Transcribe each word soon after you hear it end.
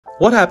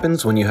What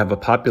happens when you have a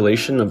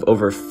population of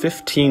over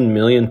 15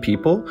 million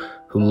people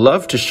who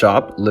love to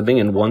shop living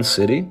in one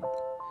city?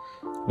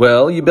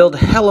 Well, you build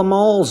hella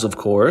malls, of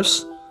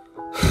course.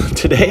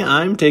 Today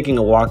I'm taking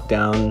a walk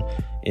down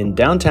in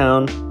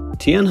downtown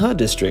Tianhe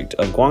district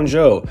of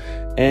Guangzhou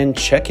and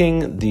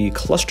checking the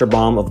cluster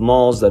bomb of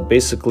malls that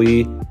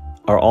basically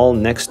are all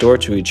next door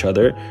to each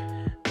other.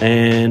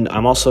 And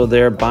I'm also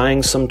there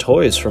buying some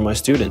toys for my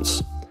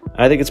students.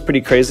 I think it's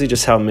pretty crazy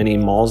just how many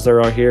malls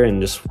there are here, and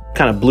just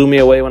kind of blew me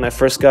away when I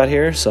first got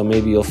here, so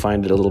maybe you'll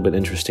find it a little bit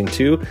interesting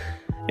too.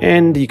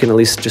 And you can at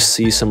least just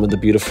see some of the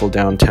beautiful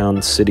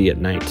downtown city at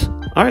night.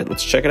 All right,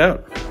 let's check it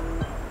out.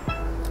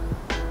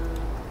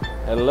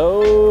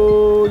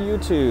 Hello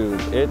YouTube,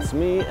 it's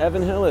me,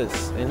 Evan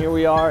Hillis, and here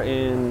we are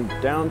in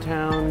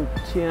downtown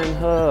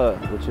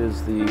Tianhe, which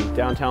is the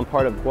downtown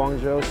part of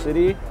Guangzhou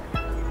city,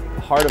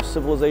 the heart of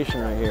civilization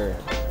right here.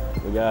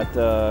 We got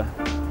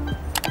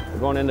we're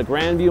going into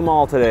Grandview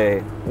Mall today.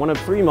 One of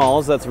 3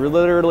 malls that's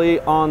literally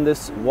on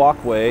this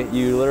walkway.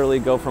 You literally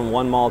go from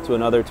one mall to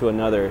another to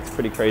another. It's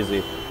pretty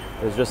crazy.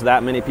 There's just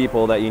that many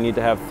people that you need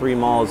to have 3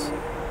 malls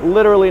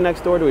literally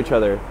next door to each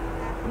other.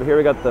 Over here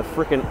we got the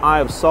freaking Eye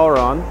of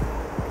Sauron,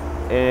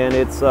 and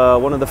it's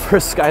one of the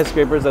first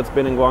skyscrapers that's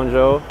been in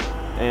Guangzhou.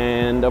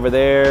 And over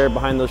there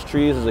behind those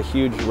trees is a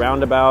huge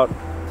roundabout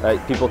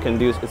that people can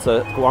do. It's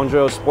a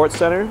Guangzhou Sports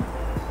Center.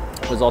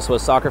 There's also a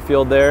soccer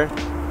field there.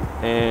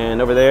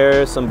 And over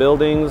there, some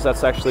buildings.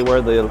 That's actually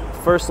where the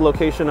first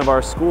location of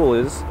our school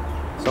is,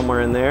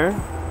 somewhere in there.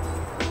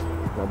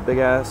 A big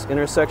ass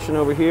intersection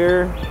over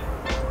here.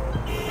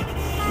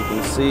 You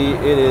can see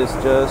it is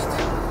just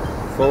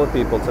full of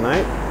people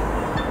tonight.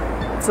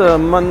 It's a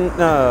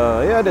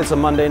it is a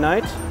Monday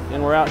night,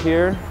 and we're out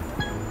here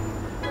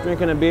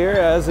drinking a beer,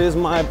 as is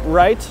my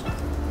right.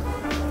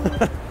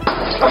 It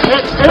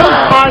is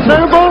my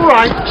noble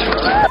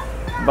right.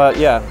 But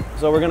yeah,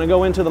 so we're gonna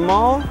go into the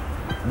mall.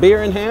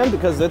 Beer in hand,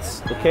 because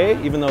it's okay,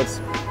 even though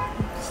it's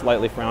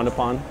slightly frowned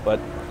upon,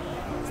 but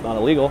it's not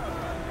illegal.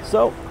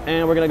 So,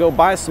 and we're gonna go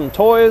buy some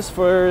toys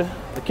for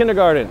the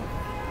kindergarten.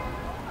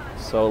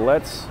 So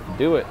let's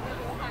do it.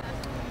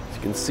 As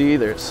you can see,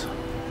 there's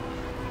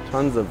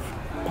tons of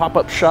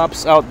pop-up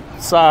shops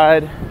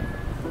outside.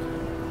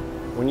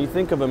 When you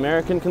think of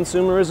American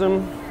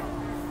consumerism,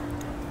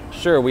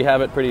 sure, we have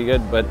it pretty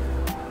good, but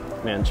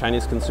man,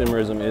 Chinese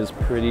consumerism is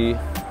pretty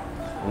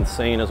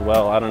insane as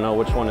well. I don't know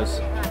which one is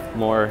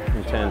more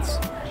intense,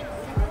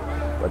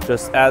 but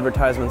just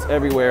advertisements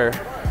everywhere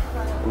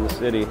in the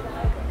city.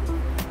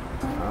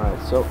 All right,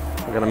 so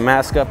we're gonna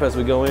mask up as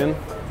we go in.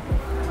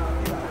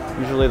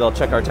 Usually they'll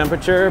check our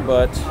temperature,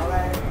 but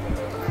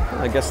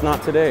I guess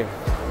not today.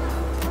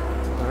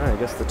 All right, I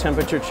guess the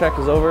temperature check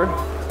is over.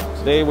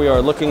 Today we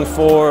are looking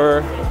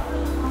for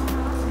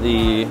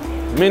the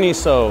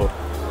Miniso,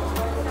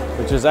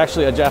 which is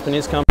actually a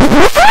Japanese company.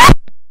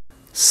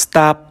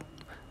 Stop.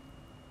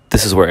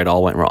 This is where it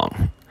all went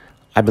wrong.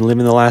 I've been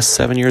living the last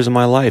 7 years of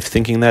my life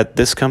thinking that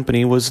this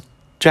company was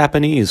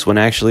Japanese, when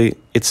actually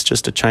it's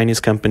just a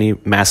Chinese company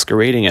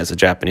masquerading as a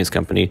Japanese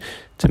company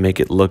to make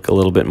it look a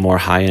little bit more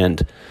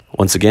high-end.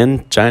 Once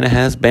again, China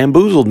has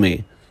bamboozled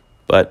me.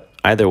 But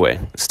either way,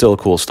 it's still a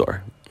cool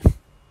store.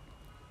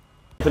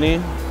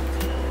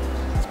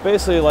 It's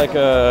basically like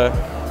a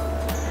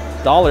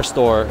dollar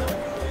store.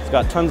 It's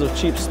got tons of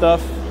cheap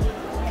stuff,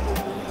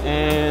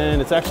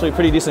 and it's actually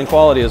pretty decent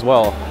quality as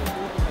well.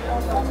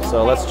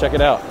 So let's check it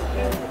out.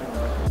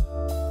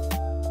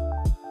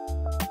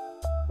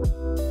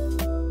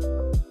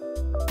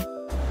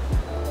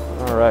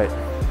 All right,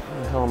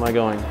 where the hell am I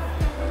going?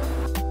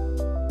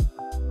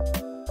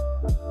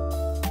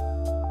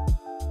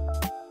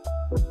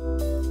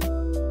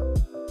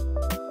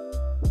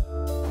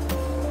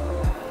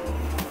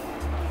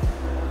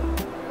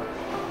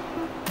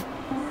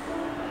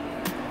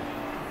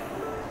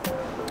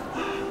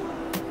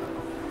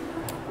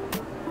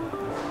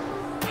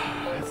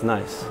 It's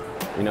nice.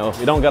 You know,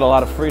 you don't got a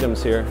lot of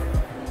freedoms here,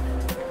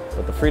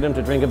 but the freedom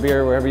to drink a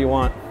beer wherever you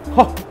want,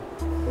 oh,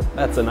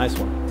 that's a nice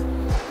one.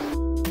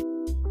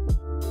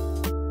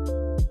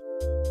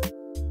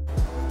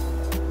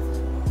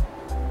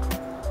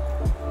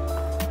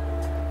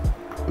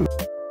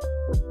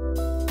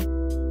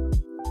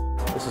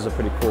 This is a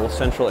pretty cool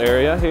central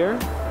area here.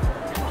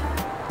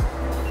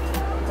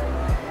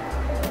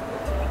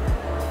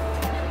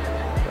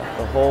 Got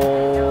the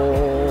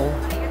whole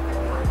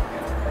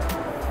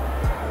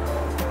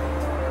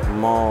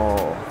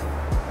mall.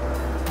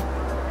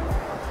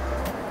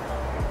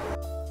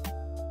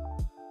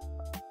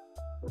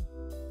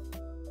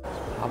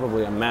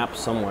 Probably a map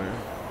somewhere.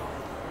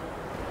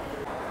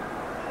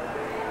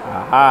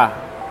 Aha!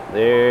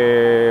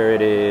 There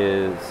it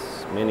is.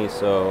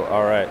 Miniso.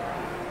 All right,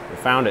 we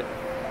found it.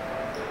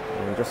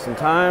 And just in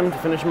time to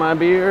finish my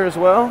beer as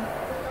well.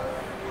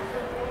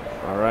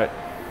 All right.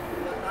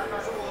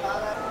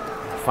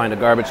 Find a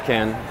garbage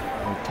can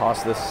and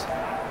toss this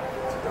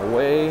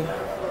away.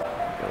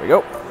 There we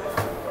go.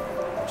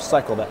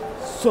 Recycle that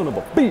son of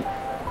a beat.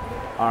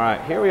 All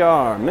right, here we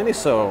are,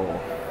 Miniso.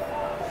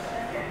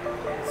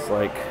 It's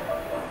like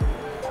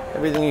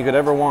Everything you could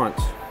ever want.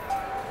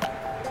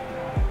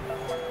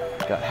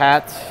 Got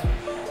hats,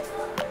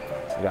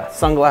 we got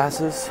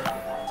sunglasses.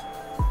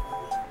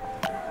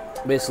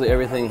 Basically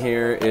everything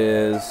here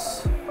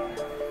is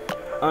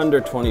under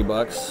 20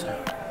 bucks.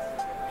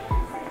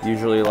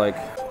 Usually like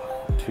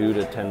 $2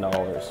 to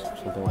 $10,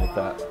 something like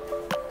that.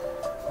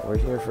 We're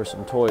here for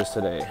some toys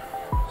today.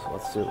 So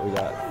let's see what we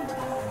got.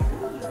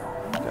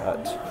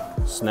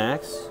 Got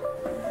snacks,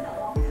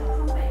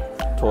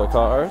 toy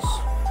cars.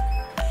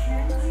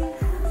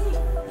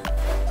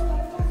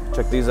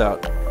 Check these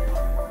out.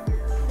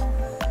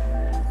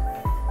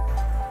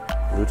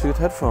 Bluetooth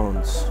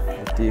headphones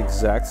with the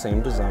exact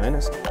same design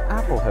as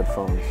Apple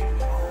headphones,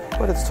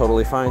 but it's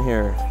totally fine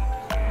here.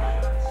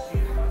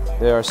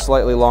 They are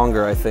slightly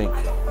longer, I think,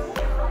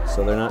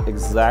 so they're not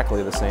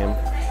exactly the same.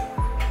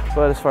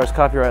 But as far as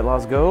copyright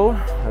laws go,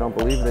 I don't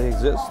believe they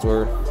exist,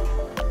 or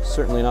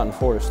certainly not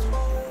enforced.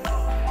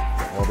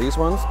 Well, these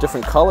ones,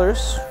 different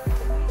colors.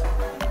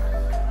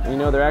 You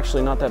know, they're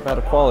actually not that bad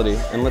of quality,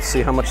 and let's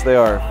see how much they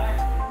are.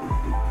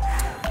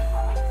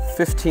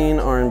 15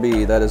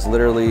 RMB, that is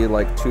literally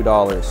like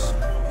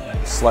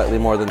 $2, slightly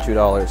more than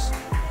 $2.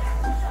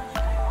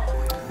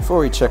 Before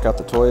we check out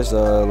the toys,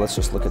 let's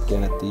just look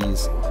again at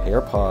these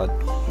Airpod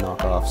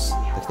knockoffs.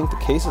 I think the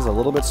case is a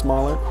little bit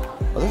smaller.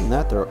 Other than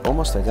that, they're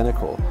almost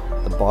identical.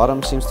 The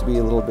bottom seems to be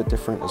a little bit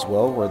different as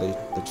well, where the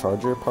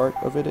charger part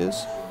of it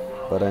is.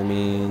 But I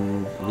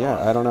mean,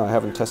 yeah, I don't know, I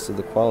haven't tested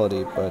the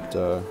quality, but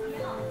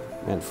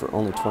man, for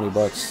only 20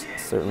 bucks,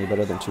 it's certainly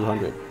better than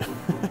 200.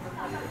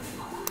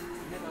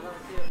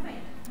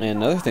 And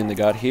another thing they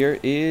got here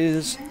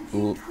is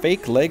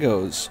fake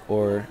Legos,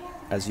 or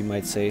as you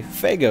might say,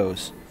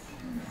 Fagos.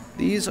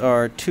 These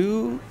are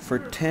 2 for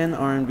 10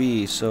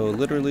 RMB, so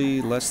literally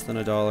less than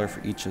 $1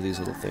 for each of these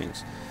little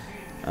things.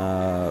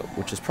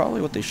 Which is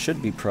probably what they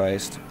should be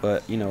priced,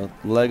 but you know,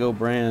 Lego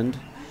brand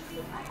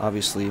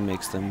obviously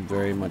makes them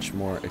very much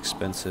more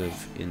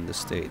expensive in the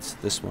States.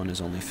 This one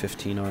is only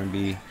 15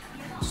 RMB,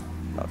 it's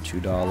about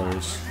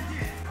 $2.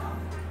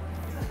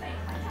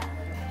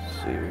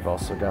 See, we've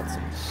also got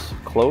some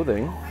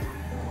clothing,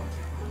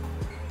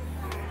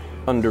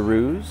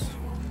 underoos,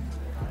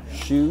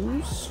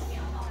 shoes,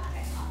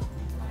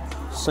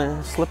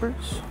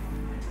 slippers,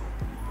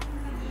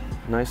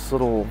 nice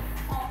little,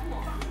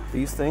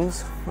 these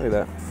things, look at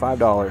that,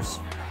 $5,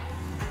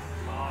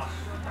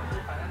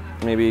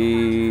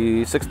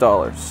 maybe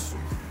 $6,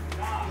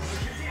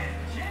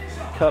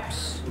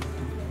 cups,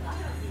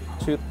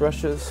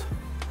 toothbrushes,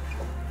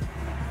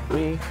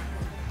 me.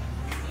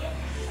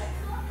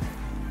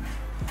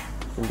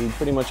 Indeed,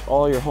 pretty much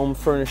all your home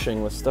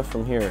furnishing with stuff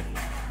from here.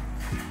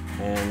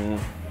 And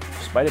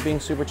despite it being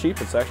super cheap,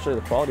 it's actually,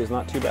 the quality is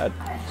not too bad.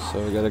 So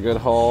we got a good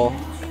haul.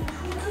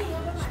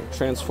 Some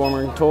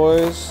Transformer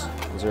toys.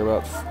 These are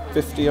about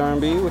 50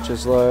 RMB, which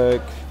is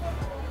like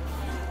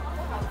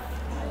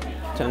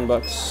 10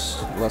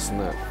 bucks, less than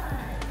that.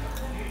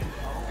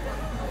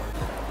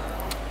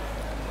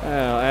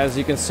 Well, as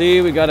you can see,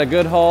 we got a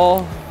good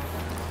haul.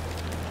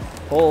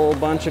 Whole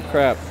bunch of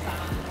crap.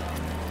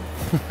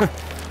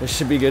 This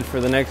should be good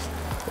for the next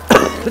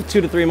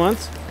 2 to 3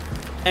 months.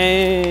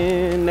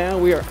 And now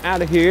we are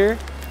out of here.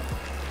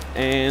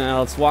 And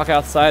let's walk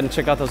outside and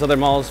check out those other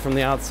malls from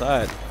the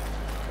outside.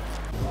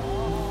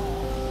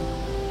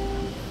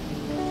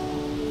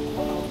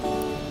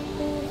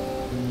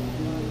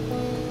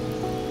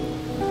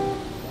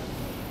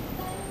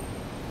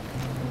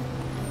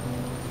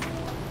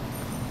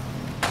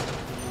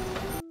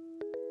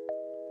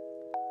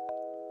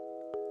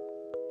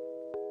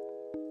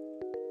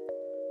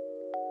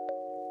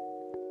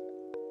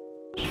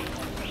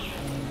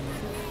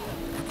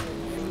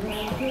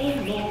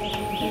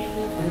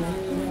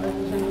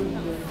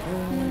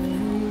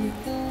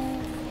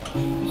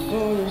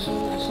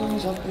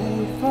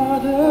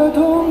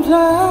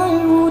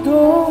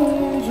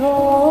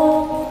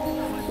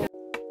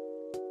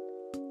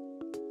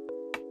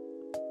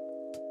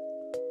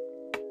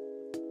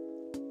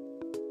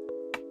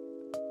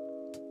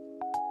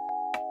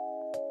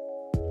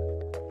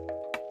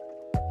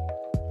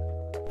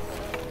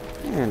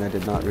 And I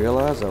did not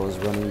realize I was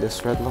running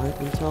this red light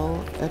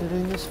until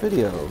editing this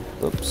video.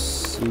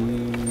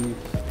 Oopsie.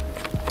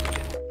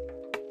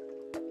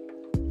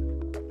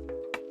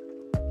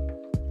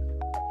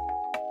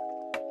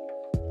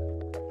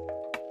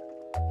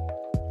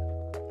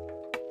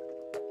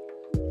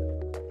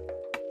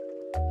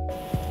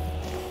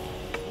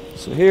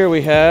 So here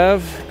we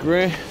have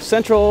Park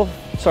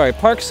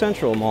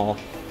Central Mall,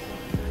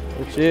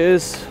 which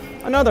is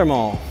another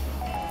mall.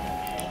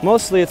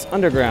 Mostly it's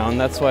underground,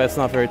 that's why it's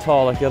not very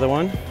tall like the other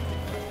one.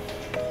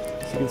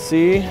 As you can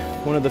see,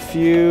 one of the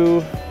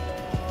few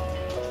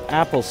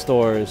Apple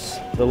stores,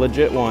 the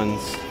legit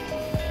ones.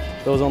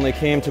 Those only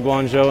came to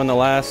Guangzhou in the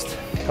last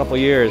couple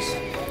years.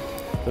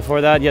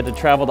 Before that, you had to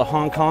travel to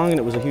Hong Kong, and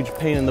it was a huge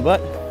pain in the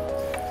butt.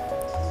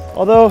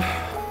 Although,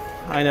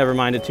 I never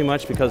minded too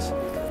much because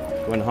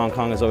going to Hong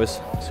Kong is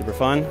always super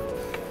fun.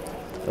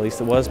 At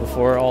least it was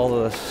before all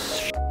the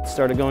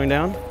started going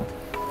down.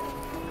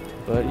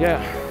 But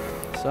yeah.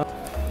 So,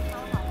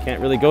 Can't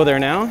really go there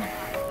now,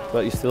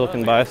 but you still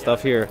can buy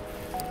stuff here.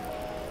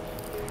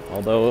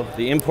 Although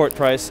the import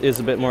price is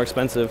a bit more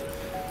expensive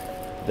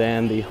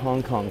than the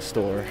Hong Kong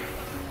store.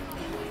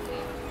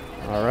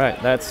 All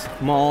right, that's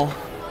mall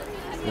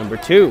number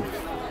 2.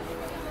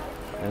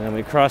 And then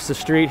we cross the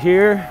street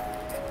here.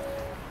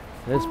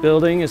 This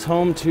building is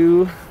home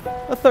to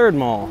a 3rd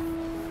mall,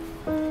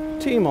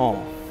 T Mall,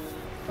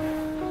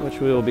 which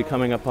we will be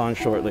coming up on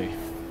shortly.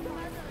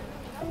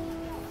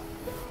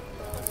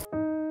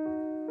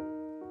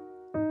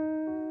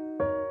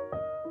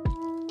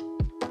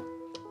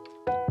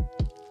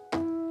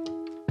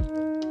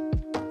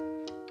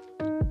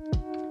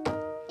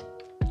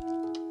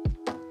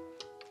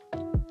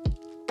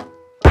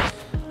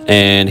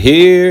 And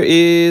here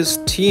is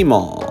T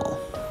Mall.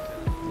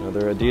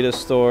 Another Adidas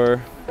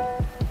store,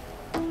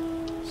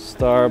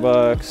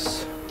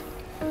 Starbucks,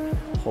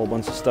 a whole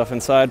bunch of stuff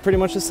inside, pretty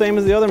much the same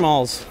as the other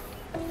malls.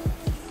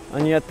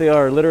 And yet they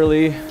are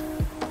literally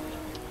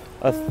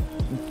a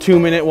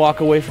 2-minute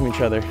walk away from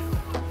each other.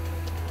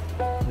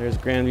 There's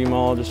Grandview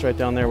Mall just right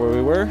down there where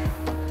we were.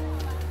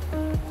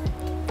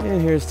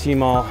 And here's T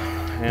Mall,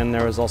 and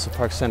there was also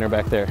Park Center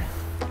back there.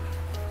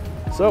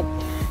 So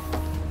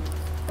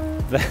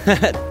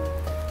that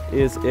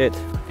is it.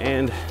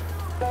 And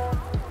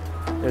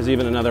there's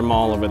even another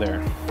mall over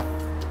there.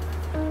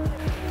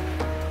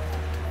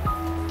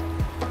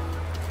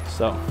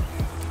 So,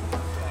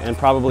 and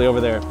probably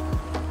over there.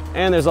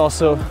 And there's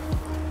also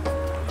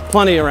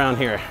plenty around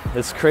here.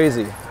 It's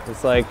crazy.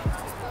 It's like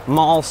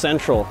Mall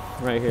Central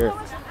right here.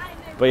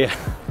 But yeah,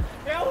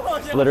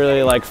 it's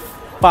literally like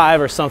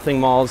 5 or something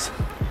malls,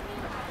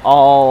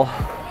 all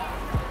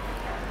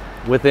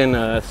within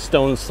a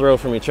stone's throw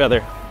from each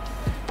other.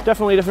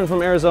 Definitely different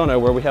from Arizona,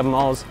 where we have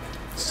malls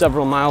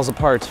several miles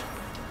apart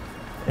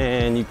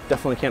and you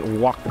definitely can't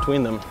walk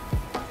between them.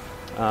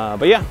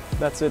 But yeah,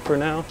 that's it for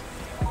now.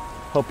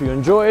 Hope you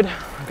enjoyed.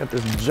 I got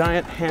this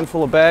giant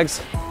handful of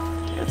bags.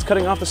 It's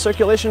cutting off the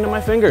circulation in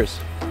my fingers.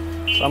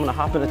 So I'm gonna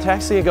hop in a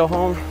taxi and go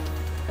home,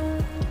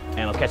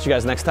 and I'll catch you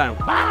guys next time.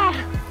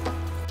 Bye!